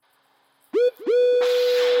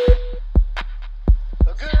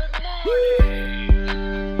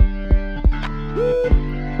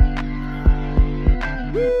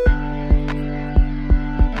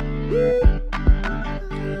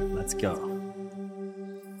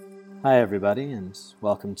Hi, everybody, and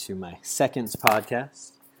welcome to my second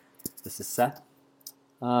podcast. This is Seth.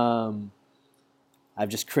 I've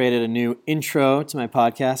just created a new intro to my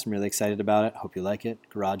podcast. I'm really excited about it. Hope you like it.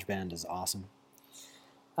 GarageBand is awesome.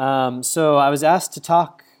 So I was asked to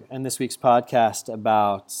talk in this week's podcast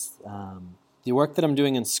about the work that I'm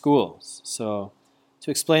doing in schools. So to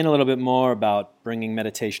explain a little bit more about bringing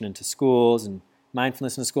meditation into schools and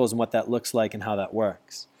mindfulness in schools and what that looks like and how that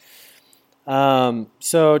works.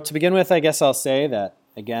 So to begin with, I guess I'll say that,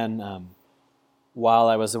 again, while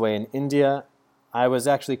I was away in India, I was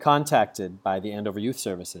actually contacted by the Andover Youth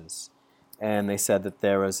Services, and they said that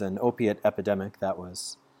there was an opiate epidemic that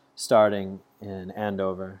was starting in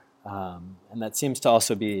Andover, and that seems to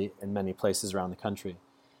also be in many places around the country.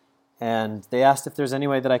 And they asked if there's any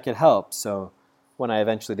way that I could help. So when I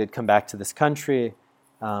eventually did come back to this country,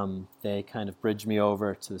 they kind of bridged me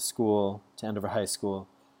over to the school, to Andover High School.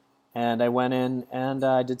 And I went in and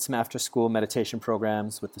I did some after-school meditation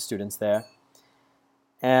programs with the students there.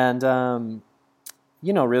 And,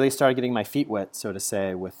 really started getting my feet wet, so to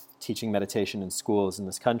say, with teaching meditation in schools in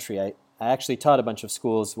this country. I actually taught a bunch of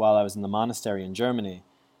schools while I was in the monastery in Germany.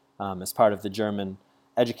 As part of the German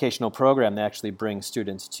educational program, they actually bring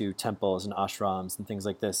students to temples and ashrams and things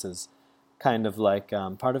like this as kind of like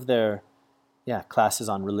part of their classes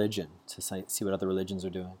on religion to see what other religions are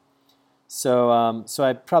doing. So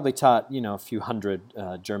I probably taught, a few hundred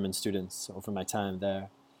German students over my time there.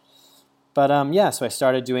 But so I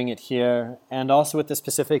started doing it here, and also with the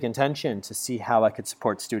specific intention to see how I could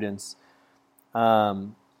support students,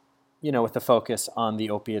 with the focus on the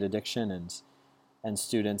opiate addiction and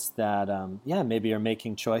students that, maybe are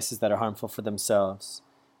making choices that are harmful for themselves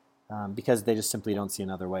because they just simply don't see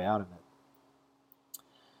another way out of it.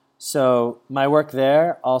 So my work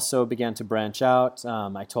there also began to branch out.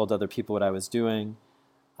 I told other people what I was doing.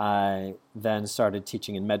 I then started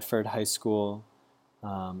teaching in Medford High School,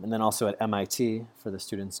 and then also at MIT for the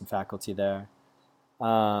students and faculty there.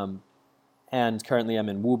 And currently I'm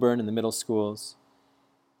in Woburn in the middle schools.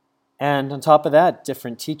 And on top of that,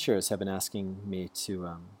 different teachers have been asking me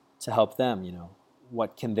to help them,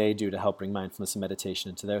 what can they do to help bring mindfulness and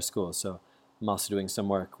meditation into their schools. So I'm also doing some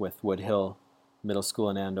work with Woodhill Middle School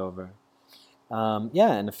in Andover.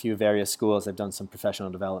 And a few various schools, I've done some professional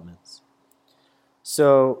developments.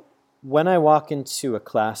 So when I walk into a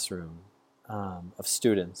classroom of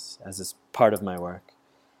students, as is part of my work,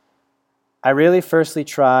 I really firstly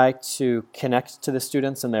try to connect to the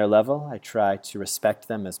students on their level. I try to respect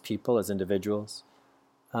them as people, as individuals.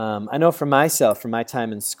 I know for myself, from my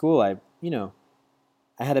time in school, I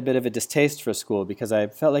had a bit of a distaste for school because I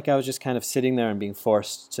felt like I was just kind of sitting there and being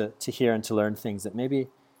forced to hear and to learn things that maybe,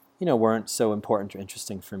 weren't so important or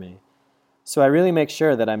interesting for me. So I really make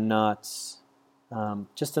sure that I'm not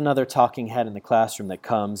just another talking head in the classroom that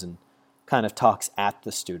comes and kind of talks at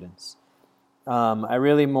the students. I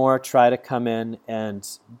really more try to come in and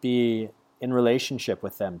be in relationship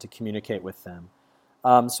with them, to communicate with them.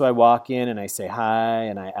 So I walk in and I say hi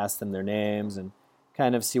and I ask them their names and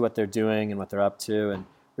kind of see what they're doing and what they're up to, and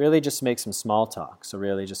really just make some small talk. So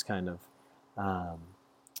really just kind of,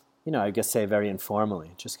 I guess say very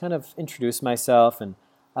informally, just kind of introduce myself. And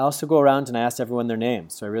I also go around and I ask everyone their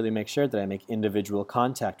names. So I really make sure that I make individual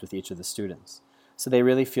contact with each of the students so they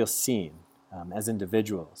really feel seen as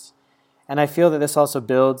individuals. And I feel that this also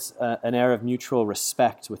builds an air of mutual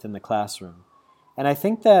respect within the classroom. And I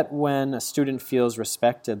think that when a student feels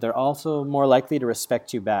respected, they're also more likely to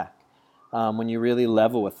respect you back. When you really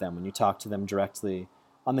level with them, when you talk to them directly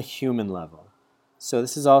on the human level. So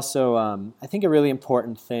this is also, I think, a really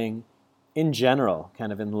important thing in general,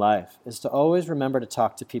 kind of in life, is to always remember to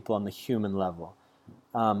talk to people on the human level.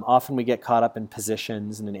 Often we get caught up in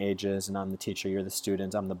positions and in ages, and I'm the teacher, you're the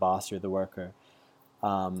student, I'm the boss, you're the worker,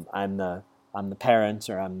 I'm the parent,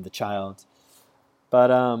 or I'm the child.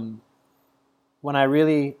 But when I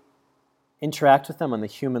really interact with them on the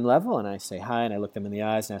human level, and I say hi, and I look them in the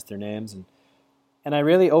eyes and ask their names, and I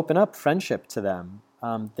really open up friendship to them.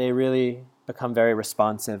 They really become very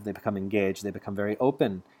responsive, they become engaged, they become very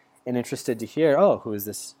open and interested to hear, who's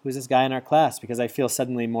this guy in our class? Because I feel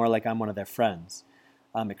suddenly more like I'm one of their friends.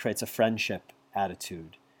 It creates a friendship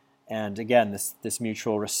attitude. And again, this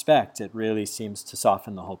mutual respect, it really seems to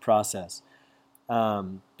soften the whole process.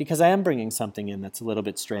 Because I am bringing something in that's a little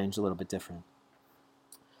bit strange, a little bit different.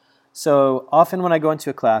 So often when I go into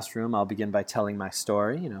a classroom, I'll begin by telling my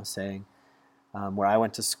story, saying where I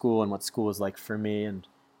went to school and what school was like for me, and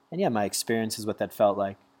my experiences, what that felt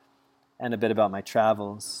like, and a bit about my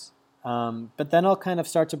travels. But then I'll kind of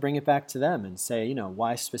start to bring it back to them and say,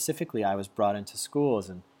 why specifically I was brought into schools.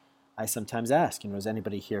 And I sometimes ask, does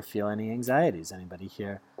anybody here feel any anxieties? Anybody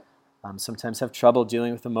here sometimes have trouble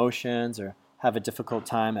dealing with emotions or have a difficult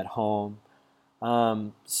time at home.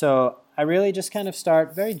 So I really just kind of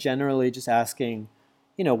start very generally just asking,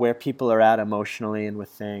 where people are at emotionally and with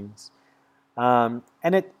things. And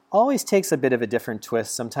it always takes a bit of a different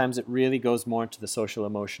twist. Sometimes it really goes more into the social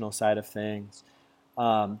emotional side of things,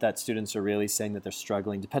 that students are really saying that they're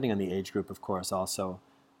struggling, depending on the age group, of course, also.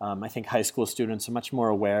 I think high school students are much more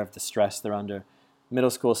aware of the stress they're under. Middle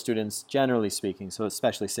school students, generally speaking, so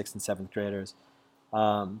especially 6th and 7th graders,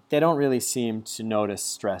 they don't really seem to notice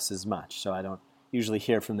stress as much. So I don't usually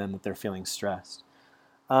hear from them that they're feeling stressed.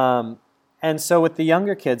 And so with the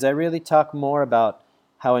younger kids, I really talk more about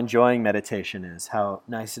how enjoying meditation is, how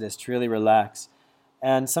nice it is to really relax.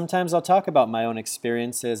 And sometimes I'll talk about my own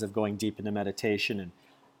experiences of going deep into meditation and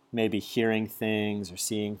maybe hearing things or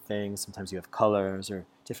seeing things. Sometimes you have colors or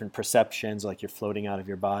different perceptions, like you're floating out of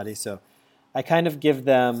your body. So I kind of give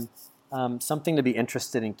them something to be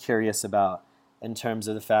interested and curious about, in terms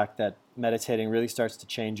of the fact that meditating really starts to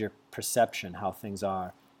change your perception, how things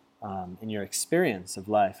are in your experience of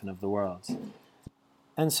life and of the world.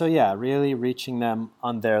 And so, yeah, really reaching them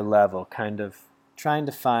on their level, kind of trying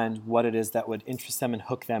to find what it is that would interest them and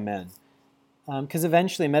hook them in. Because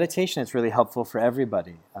eventually meditation is really helpful for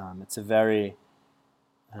everybody. It's a very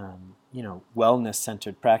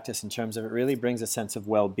wellness-centered practice in terms of it really brings a sense of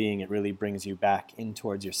well-being. It really brings you back in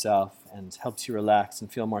towards yourself and helps you relax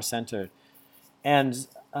and feel more centered. And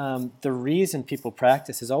the reason people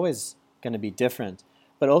practice is always going to be different,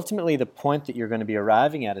 but ultimately the point that you're going to be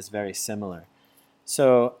arriving at is very similar.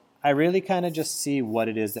 So I really kind of just see what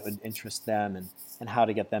it is that would interest them and how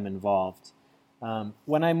to get them involved.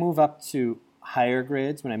 When I move up to higher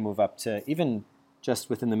grades, when I move up to even just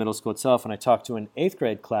within the middle school itself, when I talk to an 8th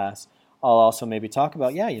grade class, I'll also maybe talk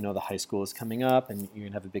about, the high school is coming up and you're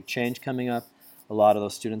going to have a big change coming up. A lot of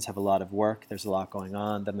those students have a lot of work. There's a lot going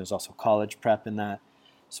on. Then there's also college prep in that.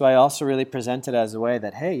 So I also really present it as a way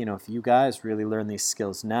that, hey, if you guys really learn these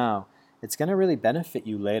skills now, it's going to really benefit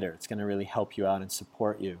you later. It's going to really help you out and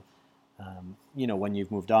support you, when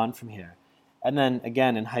you've moved on from here. And then,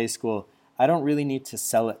 again, in high school, I don't really need to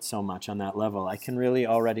sell it so much on that level. I can really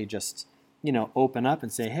already just, open up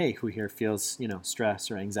and say, hey, who here feels,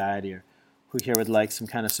 stress or anxiety, or who here would like some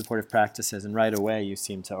kind of supportive practices? And right away, you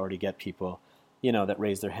seem to already get people, that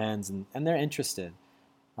raise their hands and they're interested.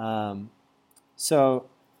 So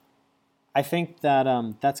I think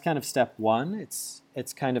that that's kind of step one.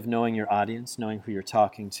 It's kind of knowing your audience, knowing who you're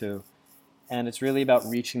talking to, and it's really about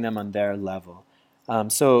reaching them on their level.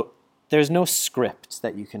 So there's no script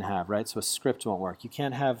that you can have, right? So a script won't work. You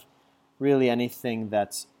can't have really anything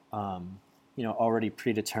that's already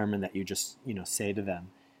predetermined that you just say to them.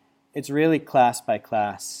 It's really class by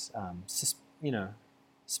class,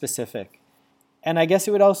 specific. And I guess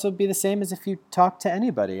it would also be the same as if you talk to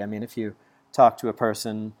anybody. I mean, if you talk to a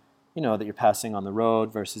person, that you're passing on the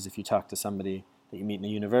road, versus if you talk to somebody that you meet in the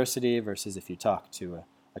university, versus if you talk to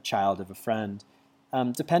a child of a friend.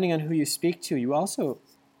 Depending on who you speak to, you also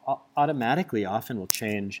automatically often will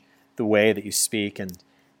change the way that you speak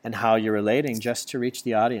and how you're relating just to reach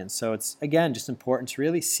the audience. So it's, again, just important to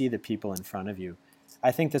really see the people in front of you.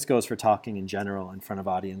 I think this goes for talking in general in front of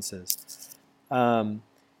audiences.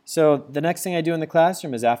 So the next thing I do in the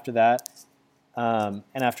classroom is after that, and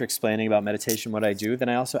after explaining about meditation, what I do, then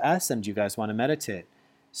I also ask them, do you guys want to meditate?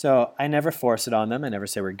 So I never force it on them. I never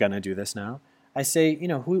say, we're going to do this now. I say,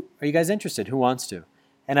 who are you guys interested? Who wants to?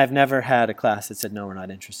 And I've never had a class that said, no, we're not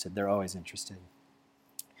interested. They're always interested.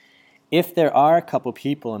 If there are a couple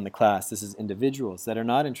people in the class, this is individuals, that are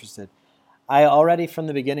not interested, I already from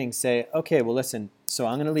the beginning say, okay, well, listen, so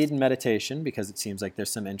I'm going to lead in meditation because it seems like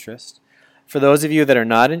there's some interest. For those of you that are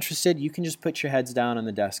not interested, you can just put your heads down on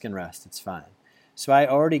the desk and rest. It's fine. So I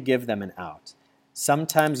already give them an out.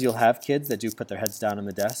 Sometimes you'll have kids that do put their heads down on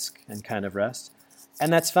the desk and kind of rest.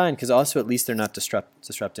 And that's fine, because also at least they're not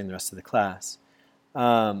disrupting the rest of the class.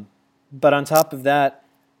 But on top of that,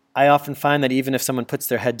 I often find that even if someone puts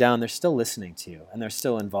their head down, they're still listening to you and they're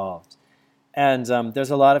still involved. And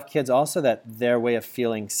there's a lot of kids also that their way of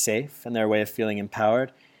feeling safe and their way of feeling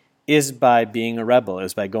empowered is by being a rebel,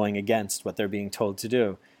 is by going against what they're being told to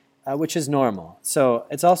do, which is normal. So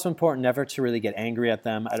it's also important never to really get angry at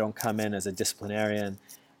them. I don't come in as a disciplinarian.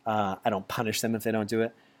 I don't punish them if they don't do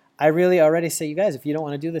it. I really already say, you guys, if you don't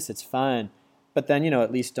want to do this, it's fine. But then,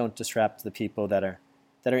 at least don't disrupt the people that are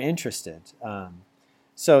interested.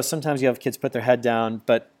 So sometimes you have kids put their head down,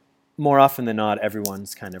 but more often than not,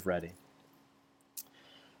 everyone's kind of ready.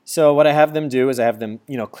 So what I have them do is I have them,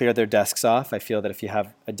 clear their desks off. I feel that if you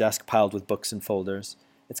have a desk piled with books and folders,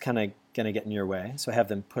 it's kind of going to get in your way. So I have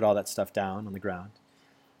them put all that stuff down on the ground.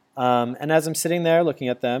 And as I'm sitting there looking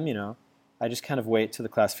at them, I just kind of wait till the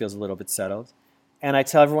class feels a little bit settled. And I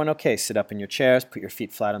tell everyone, okay, sit up in your chairs, put your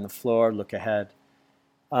feet flat on the floor, look ahead.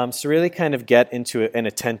 So really kind of get into an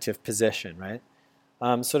attentive position, right?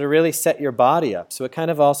 So to really set your body up. So it kind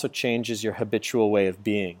of also changes your habitual way of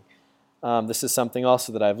being. This is something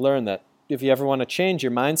also that I've learned, that if you ever want to change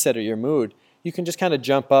your mindset or your mood, you can just kind of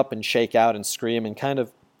jump up and shake out and scream and kind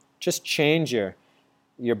of just change your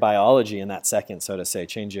biology in that second, so to say.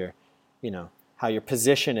 Change your, how your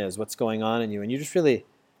position is, what's going on in you. And you just really,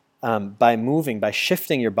 by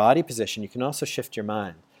shifting your body position, you can also shift your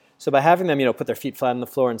mind. So by having them, put their feet flat on the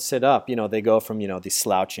floor and sit up, they go from, these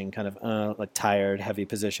slouching kind of like tired, heavy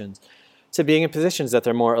positions to being in positions that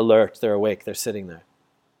they're more alert, they're awake, they're sitting there.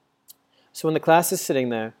 So when the class is sitting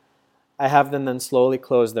there, I have them then slowly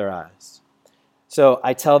close their eyes. So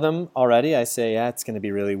I tell them already, I say, yeah, it's going to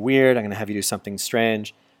be really weird. I'm going to have you do something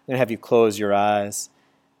strange. I'm going to have you close your eyes.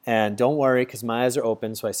 And don't worry, because my eyes are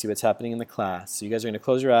open, so I see what's happening in the class. So you guys are going to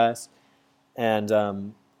close your eyes. And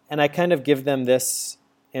I kind of give them this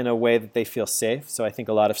in a way that they feel safe. So I think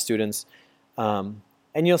a lot of students, and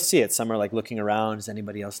you'll see it, some are like looking around. Is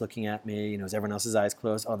anybody else looking at me? Is everyone else's eyes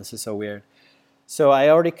closed? Oh, this is so weird. So I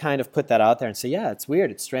already kind of put that out there and say, yeah, it's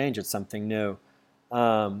weird, it's strange, it's something new.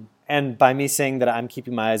 And by me saying that I'm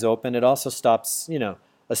keeping my eyes open, it also stops,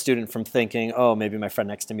 a student from thinking, oh, maybe my friend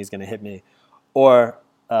next to me is going to hit me. Or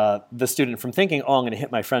the student from thinking, oh, I'm going to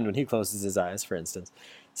hit my friend when he closes his eyes, for instance.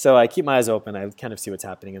 So I keep my eyes open, I kind of see what's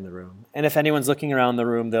happening in the room. And if anyone's looking around the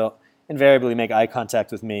room, they'll invariably make eye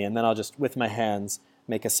contact with me, and then I'll just, with my hands,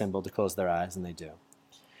 make a symbol to close their eyes, and they do.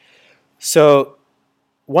 So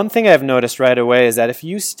one thing I've noticed right away is that if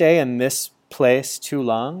you stay in this place too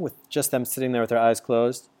long with just them sitting there with their eyes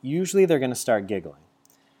closed, usually they're going to start giggling.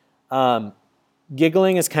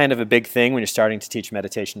 Giggling is kind of a big thing when you're starting to teach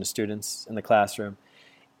meditation to students in the classroom.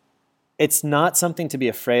 It's not something to be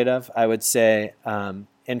afraid of, I would say.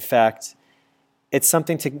 In fact, it's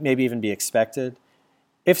something to maybe even be expected.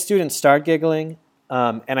 If students start giggling,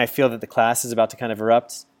 and I feel that the class is about to kind of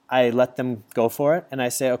erupt, I let them go for it, and I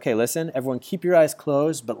say, okay, listen, everyone keep your eyes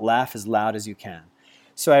closed, but laugh as loud as you can.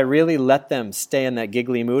 So I really let them stay in that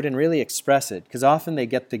giggly mood and really express it, because often they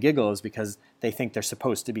get the giggles because they think they're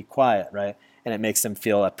supposed to be quiet, right? And it makes them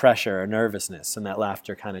feel a pressure or nervousness, and that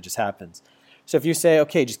laughter kind of just happens. So if you say,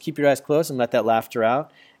 okay, just keep your eyes closed and let that laughter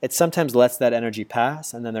out, it sometimes lets that energy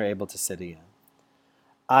pass, and then they're able to sit again.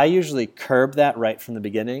 I usually curb that right from the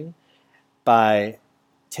beginning by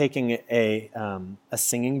taking a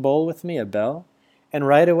singing bowl with me, a bell, and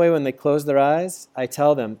right away when they close their eyes, I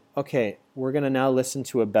tell them, okay, we're going to now listen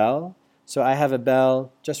to a bell. So I have a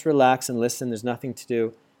bell, just relax and listen, there's nothing to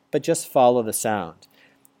do, but just follow the sound.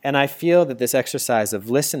 And I feel that this exercise of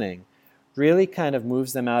listening really kind of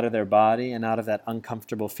moves them out of their body and out of that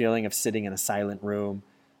uncomfortable feeling of sitting in a silent room.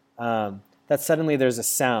 That suddenly there's a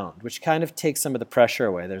sound, which kind of takes some of the pressure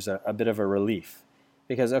away. There's a bit of a relief.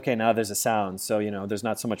 Because, okay, now there's a sound, so, there's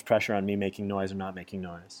not so much pressure on me making noise or not making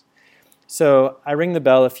noise. So I ring the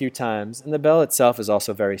bell a few times, and the bell itself is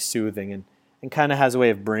also very soothing and kind of has a way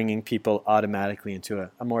of bringing people automatically into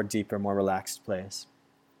a more deeper, more relaxed place.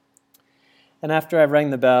 And after I've rang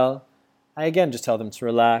the bell, I again just tell them to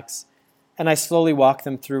relax, and I slowly walk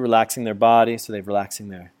them through relaxing their body, so they're relaxing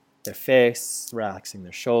their face, relaxing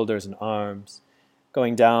their shoulders and arms,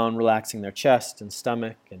 going down, relaxing their chest and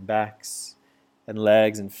stomach and backs, and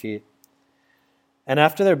legs and feet. And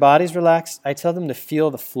after their body's relaxed, I tell them to feel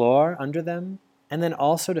the floor under them and then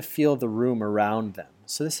also to feel the room around them.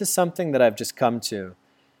 So this is something that I've just come to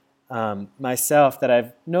myself, that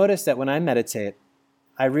I've noticed that when I meditate,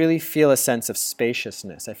 I really feel a sense of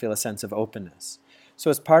spaciousness. I feel a sense of openness. So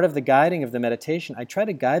as part of the guiding of the meditation, I try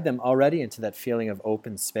to guide them already into that feeling of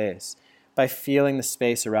open space by feeling the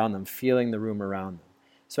space around them, feeling the room around them.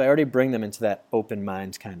 So I already bring them into that open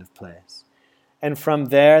mind kind of place. And from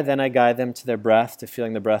there, then I guide them to their breath, to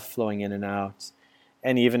feeling the breath flowing in and out.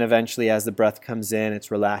 And even eventually, as the breath comes in, it's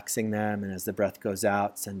relaxing them. And as the breath goes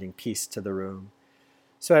out, sending peace to the room.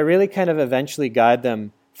 So I really kind of eventually guide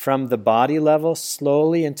them from the body level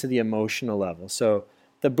slowly into the emotional level. So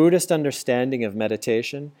the Buddhist understanding of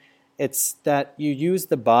meditation, it's that you use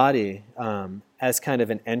the body as kind of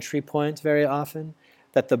an entry point very often,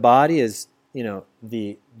 that the body is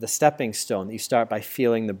the stepping stone. You start by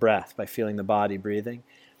feeling the breath, by feeling the body breathing.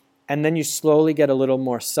 And then you slowly get a little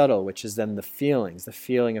more subtle, which is then the feelings, the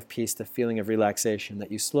feeling of peace, the feeling of relaxation,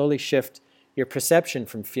 that you slowly shift your perception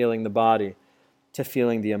from feeling the body to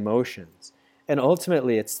feeling the emotions. And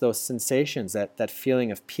ultimately, it's those sensations, that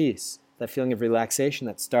feeling of peace, that feeling of relaxation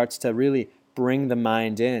that starts to really bring the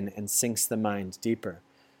mind in and sinks the mind deeper.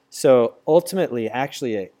 So ultimately,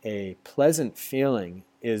 actually, a pleasant feeling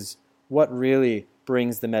is what really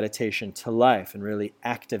brings the meditation to life and really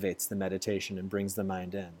activates the meditation and brings the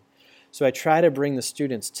mind in. So I try to bring the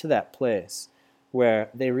students to that place where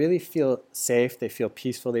they really feel safe, they feel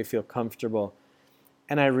peaceful, they feel comfortable.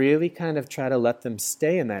 And I really kind of try to let them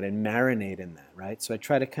stay in that and marinate in that, right? So I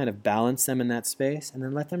try to kind of balance them in that space and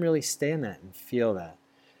then let them really stay in that and feel that.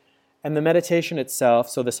 And the meditation itself,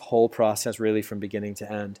 so this whole process really from beginning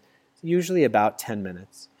to end, is usually about 10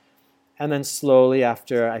 minutes. And then slowly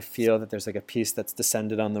after I feel that there's like a peace that's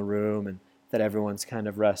descended on the room and that everyone's kind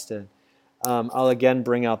of rested, I'll again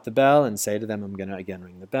bring out the bell and say to them, I'm going to again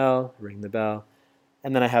ring the bell.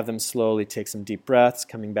 And then I have them slowly take some deep breaths,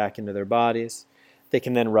 coming back into their bodies. They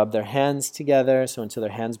can then rub their hands together, so until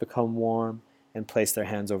their hands become warm, and place their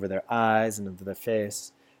hands over their eyes and over their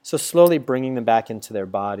face. So slowly bringing them back into their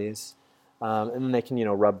bodies. And then they can,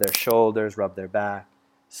 rub their shoulders, rub their back,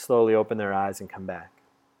 slowly open their eyes and come back.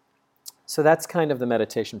 So that's kind of the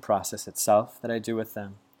meditation process itself that I do with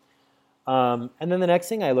them. And then the next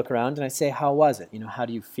thing, I look around and I say, how was it? How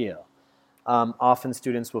do you feel? Often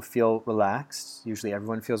students will feel relaxed. Usually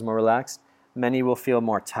everyone feels more relaxed. Many will feel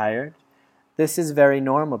more tired. This is very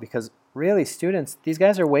normal because really students, these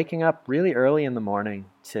guys are waking up really early in the morning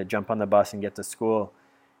to jump on the bus and get to school.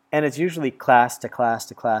 And it's usually class to class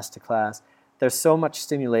to class to class. There's so much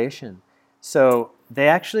stimulation. So they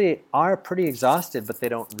actually are pretty exhausted, but they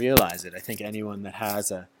don't realize it. I think anyone that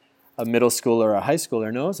has a middle schooler or a high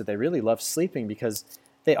schooler knows that they really love sleeping because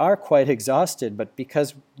they are quite exhausted, but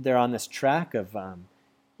because they're on this track of,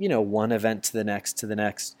 one event to the next,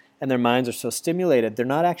 and their minds are so stimulated, they're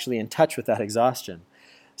not actually in touch with that exhaustion.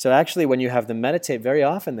 So actually, when you have them meditate, very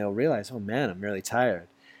often they'll realize, oh man, I'm really tired,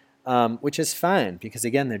 which is fine because,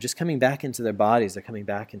 again, they're just coming back into their bodies. They're coming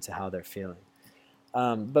back into how they're feeling.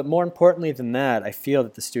 But more importantly than that, I feel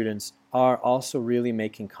that the students are also really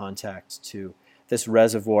making contact to this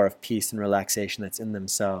reservoir of peace and relaxation that's in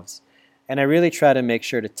themselves. And I really try to make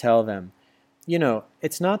sure to tell them,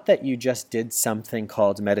 it's not that you just did something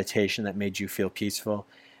called meditation that made you feel peaceful.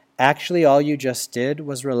 Actually, all you just did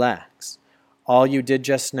was relax. All you did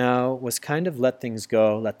just now was kind of let things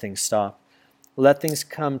go, let things stop, let things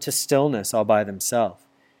come to stillness all by themselves.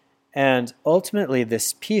 And ultimately,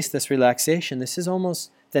 this peace, this relaxation, this is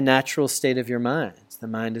almost the natural state of your mind. The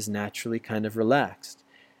mind is naturally kind of relaxed.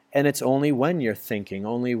 And it's only when you're thinking,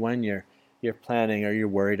 only when you're planning or you're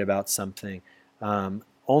worried about something,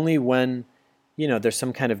 only when there's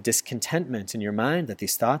some kind of discontentment in your mind that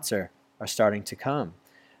these thoughts are starting to come.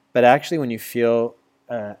 But actually, when you feel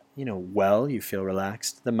well, you feel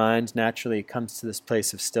relaxed, the mind naturally comes to this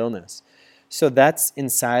place of stillness. So that's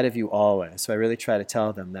inside of you always. So I really try to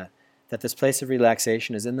tell them that this place of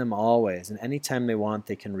relaxation is in them always, and anytime they want,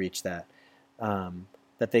 they can reach that.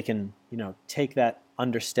 That they can, take that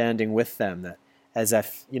understanding with them, that as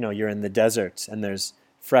if, you're in the desert and there's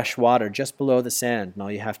fresh water just below the sand, and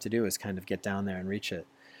all you have to do is kind of get down there and reach it.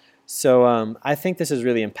 So I think this is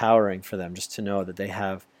really empowering for them, just to know that they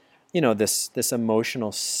have, this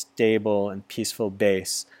emotional, stable, and peaceful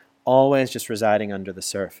base, always just residing under the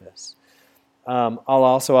surface. I'll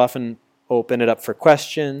also often open it up for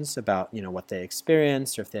questions about, what they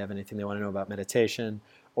experienced, or if they have anything they want to know about meditation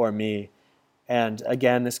or me. And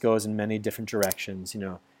again, this goes in many different directions,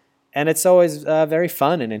 and it's always very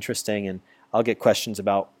fun and interesting. And I'll get questions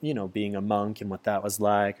about, being a monk and what that was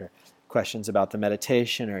like, or questions about the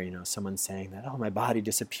meditation, or, someone saying that, oh, my body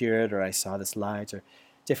disappeared, or I saw this light, or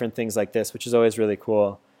different things like this, which is always really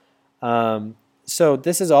cool. So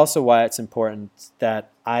this is also why it's important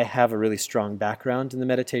that I have a really strong background in the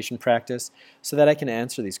meditation practice, so that I can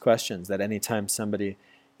answer these questions, that anytime somebody,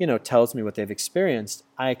 tells me what they've experienced,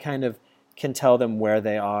 I kind of can tell them where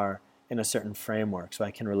they are in a certain framework, so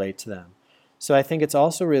I can relate to them. So I think it's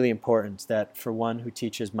also really important that for one who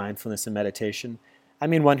teaches mindfulness and meditation, I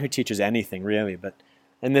mean one who teaches anything really, but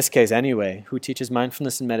in this case anyway, who teaches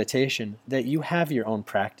mindfulness and meditation, that you have your own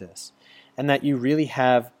practice, and that you really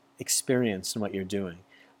have experience in what you're doing,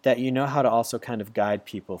 that you know how to also kind of guide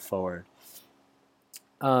people forward.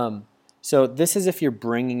 So this is if you're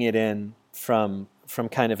bringing it in from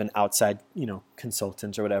kind of an outside,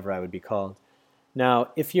 consultant or whatever I would be called. Now,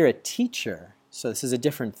 if you're a teacher, so this is a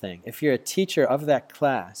different thing. If you're a teacher of that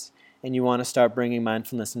class and you want to start bringing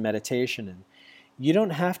mindfulness and meditation in, you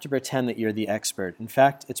don't have to pretend that you're the expert. In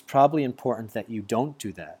fact, it's probably important that you don't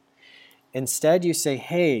do that. Instead, you say,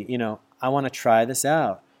 hey, I want to try this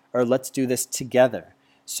out, or let's do this together.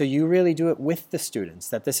 So you really do it with the students,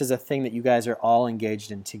 that this is a thing that you guys are all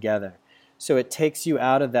engaged in together. So it takes you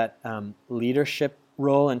out of that leadership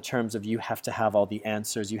role in terms of you have to have all the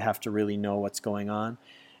answers, you have to really know what's going on,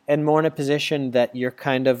 and more in a position that you're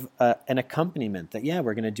kind of an accompaniment, that, yeah,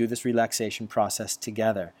 we're going to do this relaxation process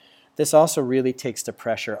together. This also really takes the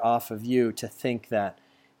pressure off of you to think that,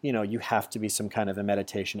 you have to be some kind of a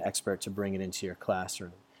meditation expert to bring it into your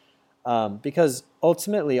classroom. Because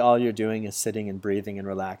ultimately all you're doing is sitting and breathing and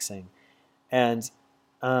relaxing. And,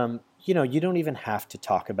 you don't even have to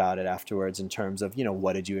talk about it afterwards in terms of,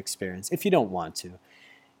 what did you experience? If you don't want to,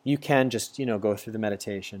 you can just, go through the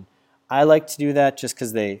meditation. I like to do that just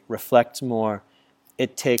because they reflect more.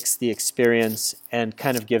 It takes the experience and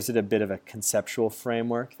kind of gives it a bit of a conceptual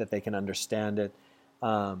framework that they can understand it.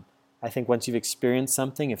 I think once you've experienced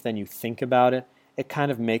something, if then you think about it, it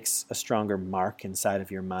kind of makes a stronger mark inside of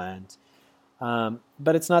your mind.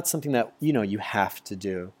 But it's not something that, you have to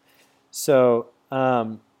do. So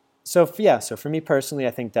for me personally,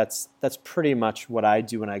 I think that's pretty much what I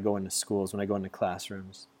do when I go into schools, when I go into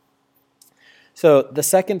classrooms. So the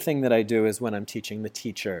second thing that I do is when I'm teaching the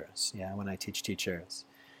teachers, when I teach teachers.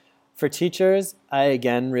 For teachers, I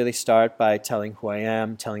again really start by telling who I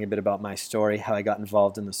am, telling a bit about my story, how I got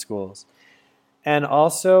involved in the schools. And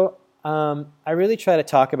also, I really try to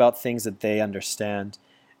talk about things that they understand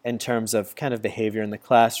in terms of kind of behavior in the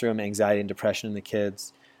classroom, anxiety and depression in the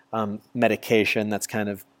kids, medication that's kind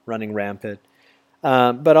of running rampant,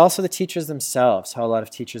 but also the teachers themselves, how a lot of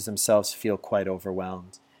teachers themselves feel quite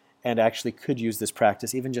overwhelmed and actually could use this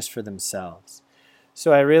practice even just for themselves.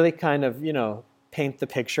 So I really kind of, paint the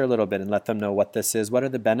picture a little bit and let them know what this is, what are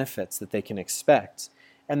the benefits that they can expect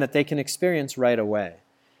and that they can experience right away.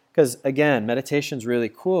 Because again, meditation is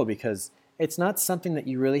really cool because it's not something that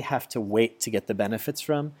you really have to wait to get the benefits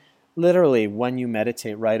from. Literally, when you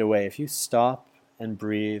meditate right away, if you stop and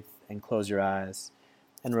breathe and close your eyes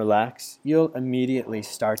and relax, you'll immediately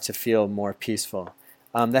start to feel more peaceful.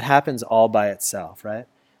 That happens all by itself, right?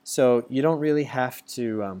 So you don't really have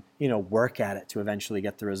to, work at it to eventually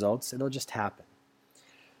get the results. It'll just happen.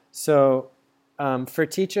 So for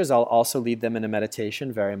teachers, I'll also lead them in a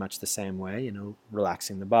meditation very much the same way,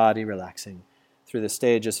 relaxing the body, relaxing through the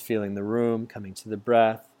stages, feeling the room, coming to the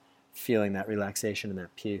breath, feeling that relaxation and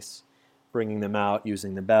that peace, bringing them out,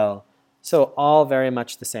 using the bell. So all very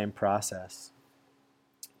much the same process.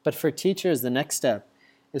 But for teachers, the next step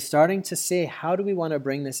is starting to say, how do we want to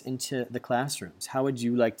bring this into the classrooms? How would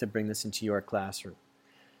you like to bring this into your classroom?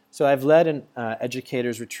 So I've led an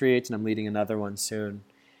educators retreat, and I'm leading another one soon.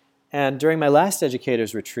 And during my last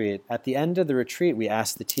educators retreat, at the end of the retreat, we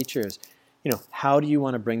asked the teachers, how do you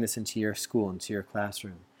want to bring this into your school, into your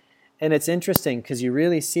classroom? And it's interesting because you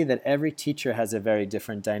really see that every teacher has a very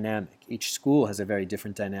different dynamic. Each school has a very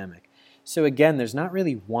different dynamic. So again, there's not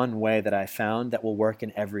really one way that I found that will work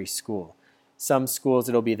in every school. Some schools,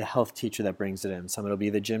 it'll be the health teacher that brings it in. Some, it'll be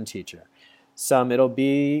the gym teacher. Some, it'll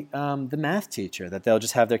be the math teacher, that they'll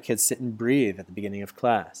just have their kids sit and breathe at the beginning of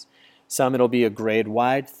class. Some, it'll be a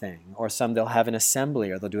grade-wide thing. Or some, they'll have an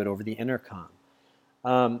assembly, or they'll do it over the intercom.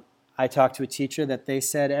 I talked to a teacher that they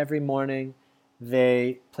said every morning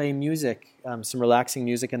they play music, some relaxing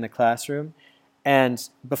music in the classroom, and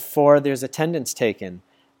before there's attendance taken,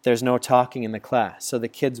 there's no talking in the class. So the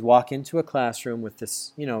kids walk into a classroom with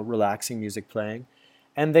this, relaxing music playing,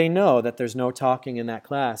 and they know that there's no talking in that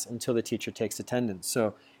class until the teacher takes attendance.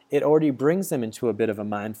 So it already brings them into a bit of a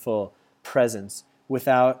mindful presence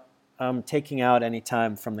without taking out any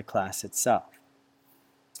time from the class itself.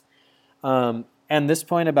 And this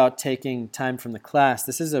point about taking time from the class,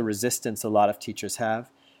 this is a resistance a lot of teachers have.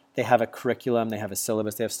 They have a curriculum, they have a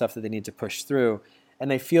syllabus, they have stuff that they need to push through,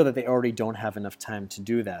 and they feel that they already don't have enough time to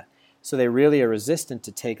do that. So they really are resistant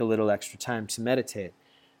to take a little extra time to meditate.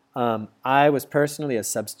 I was personally a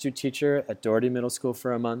substitute teacher at Doherty Middle School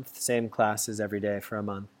for a month, same classes every day for a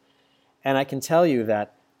month. And I can tell you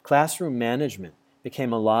that classroom management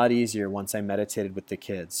became a lot easier once I meditated with the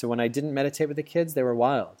kids. So when I didn't meditate with the kids, they were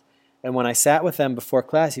wild. And when I sat with them before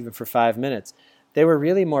class, even for 5 minutes, they were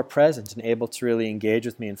really more present and able to really engage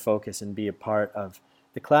with me and focus and be a part of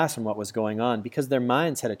the class and what was going on because their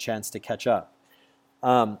minds had a chance to catch up.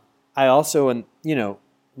 I also, and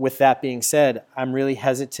with that being said, I'm really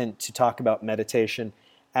hesitant to talk about meditation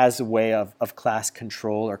as a way of class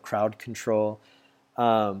control or crowd control.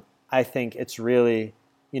 I think it's really,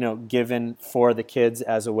 given for the kids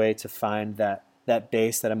as a way to find that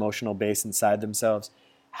base, that emotional base inside themselves.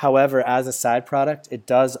 However, as a side product, it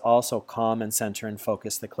does also calm and center and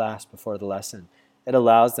focus the class before the lesson. It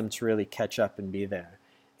allows them to really catch up and be there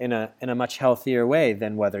in a much healthier way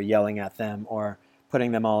than whether yelling at them or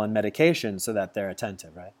putting them all on medication so that they're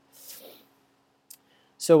attentive, right?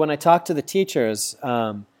 So when I talk to the teachers,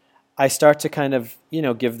 I start to kind of,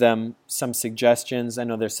 give them some suggestions. I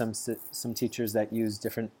know there's some teachers that use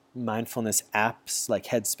different mindfulness apps like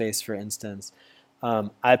Headspace, for instance.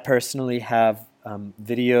 I personally have a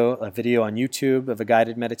video on YouTube of a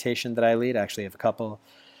guided meditation that I lead. I actually have a couple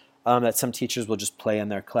that some teachers will just play in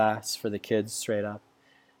their class for the kids straight up.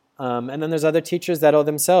 And then there's other teachers that'll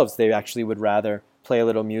themselves, they actually would rather play a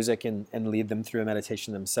little music and lead them through a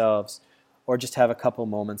meditation themselves, or just have a couple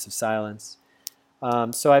moments of silence.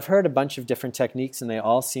 So I've heard a bunch of different techniques, and they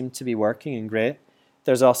all seem to be working and great.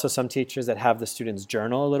 There's also some teachers that have the students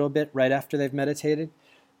journal a little bit right after they've meditated,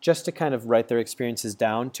 just to kind of write their experiences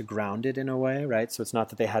down, to ground it in a way, right? So it's not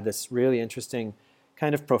that they had this really interesting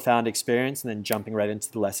kind of profound experience and then jumping right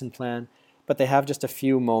into the lesson plan, but they have just a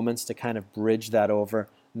few moments to kind of bridge that over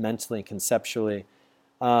mentally and conceptually.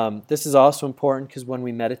 This is also important because when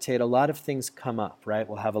we meditate, a lot of things come up, right?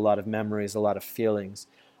 We'll have a lot of memories, a lot of feelings,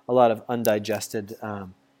 a lot of undigested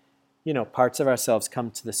parts of ourselves come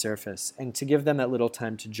to the surface. And to give them that little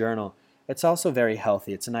time to journal, it's also very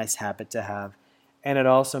healthy. It's a nice habit to have. And it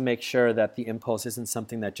also makes sure that the impulse isn't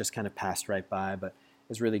something that just kind of passed right by, but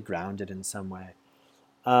is really grounded in some way.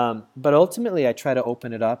 But ultimately, I try to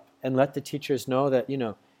open it up and let the teachers know that,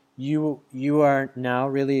 you are now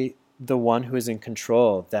really the one who is in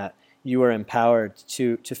control, that you are empowered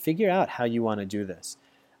to figure out how you want to do this,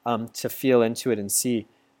 to feel into it and see,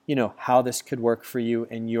 how this could work for you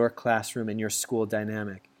in your classroom, in your school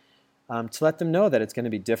dynamic, to let them know that it's going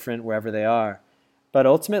to be different wherever they are. But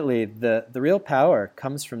ultimately, the real power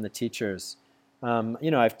comes from the teachers.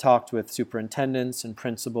 I've talked with superintendents and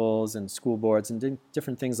principals and school boards and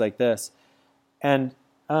different things like this. And,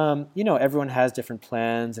 everyone has different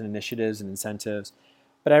plans and initiatives and incentives.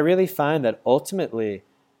 But I really find that ultimately,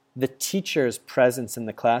 the teacher's presence in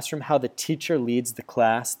the classroom, how the teacher leads the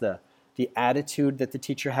class, the attitude that the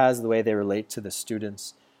teacher has, the way they relate to the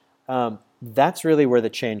students, that's really where the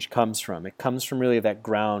change comes from. It comes from really that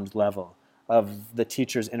ground level of the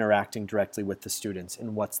teachers interacting directly with the students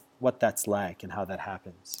and what that's like and how that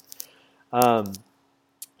happens.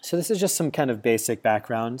 So this is just some kind of basic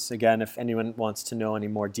backgrounds. Again, if anyone wants to know any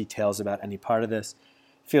more details about any part of this,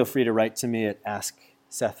 feel free to write to me at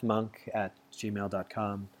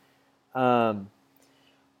asksethmonk@gmail.com.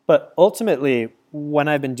 But ultimately, when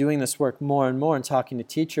I've been doing this work more and more and talking to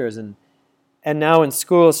teachers, and now in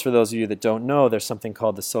schools, for those of you that don't know, there's something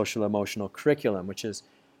called the social emotional curriculum, which is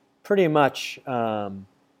pretty much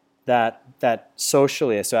that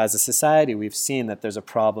socially, so as a society, we've seen that there's a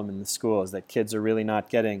problem in the schools, that kids are really not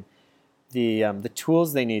getting the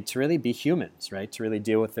tools they need to really be humans, right? To really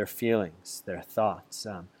deal with their feelings, their thoughts,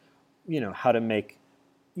 how to make,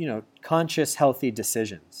 conscious, healthy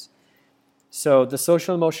decisions. So the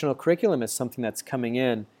social emotional curriculum is something that's coming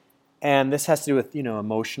in, and this has to do with,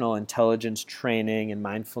 emotional intelligence training and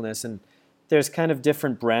mindfulness, and there's kind of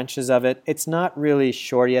different branches of it. It's not really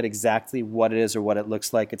sure yet exactly what it is or what it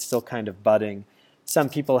looks like. It's still kind of budding. Some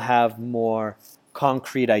people have more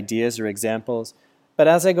concrete ideas or examples, but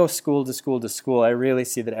as I go school to school to school, I really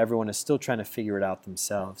see that everyone is still trying to figure it out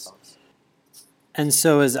themselves. And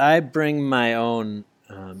so as I bring my own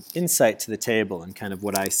insight to the table and kind of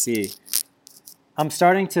what I see, I'm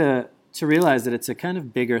starting to realize that it's a kind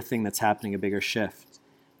of bigger thing that's happening, a bigger shift.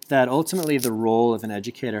 That ultimately the role of an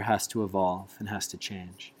educator has to evolve and has to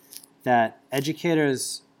change. That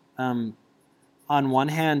educators, on one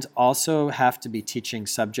hand, also have to be teaching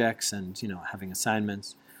subjects and having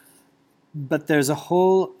assignments, but there's a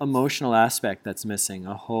whole emotional aspect that's missing,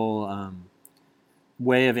 a whole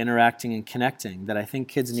way of interacting and connecting that I think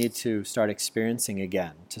kids need to start experiencing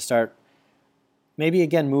again, to start maybe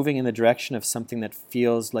again moving in the direction of something that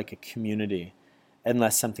feels like a community and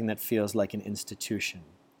less something that feels like an institution.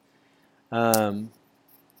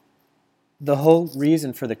 The whole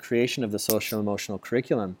reason for the creation of the social emotional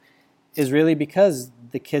curriculum is really because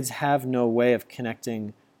the kids have no way of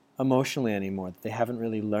connecting emotionally anymore. They haven't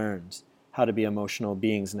really learned how to be emotional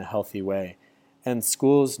beings in a healthy way. And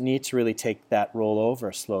schools need to really take that role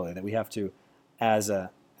over slowly, that we have to, as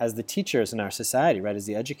the teachers in our society, right, as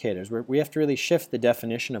the educators, we have to really shift the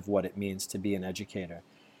definition of what it means to be an educator.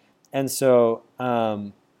 And so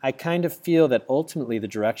I kind of feel that ultimately the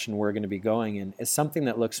direction we're going to be going in is something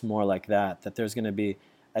that looks more like that there's going to be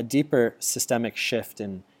a deeper systemic shift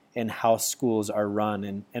in how schools are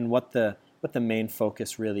run and what the main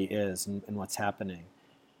focus really is and what's happening.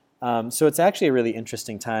 So it's actually a really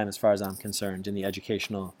interesting time as far as I'm concerned in the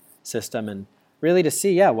educational system, and really to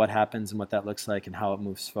see what happens and what that looks like and how it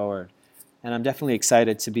moves forward. And I'm definitely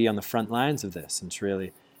excited to be on the front lines of this and to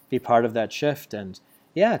really be part of that shift, and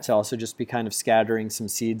to also just be kind of scattering some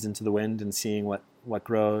seeds into the wind and seeing what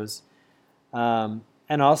grows. And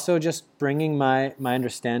also just bringing my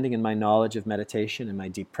understanding and my knowledge of meditation and my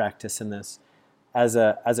deep practice in this as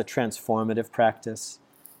a transformative practice,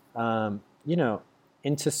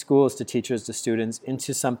 into schools, to teachers, to students,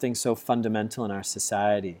 into something so fundamental in our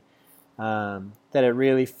society, that it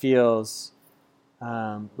really feels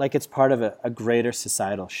like it's part of a greater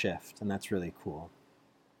societal shift, and that's really cool.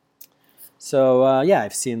 So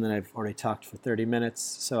I've seen that I've already talked for 30 minutes,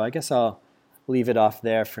 so I guess I'll leave it off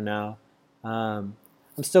there for now. I'm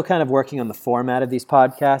still kind of working on the format of these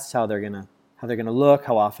podcasts, how they're gonna look,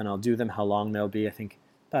 how often I'll do them, how long they'll be. I think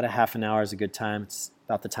about a half an hour is a good time. It's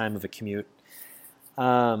about the time of a commute.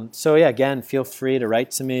 Again, feel free to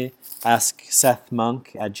write to me,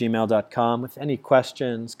 asksethmonk@gmail.com with any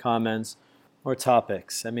questions, comments, or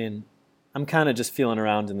topics. I mean, I'm kind of just feeling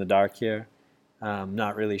around in the dark here.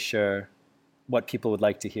 Not really sure what people would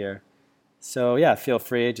like to hear. So feel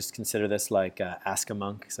free. Just consider this like Ask a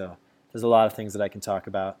Monk. So there's a lot of things that I can talk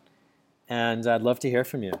about. And I'd love to hear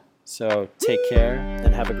from you. So take care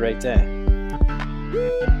and have a great day.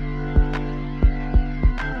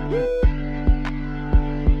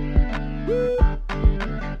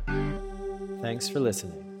 Thanks for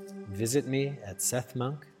listening. Visit me at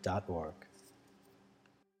sethmonk.org.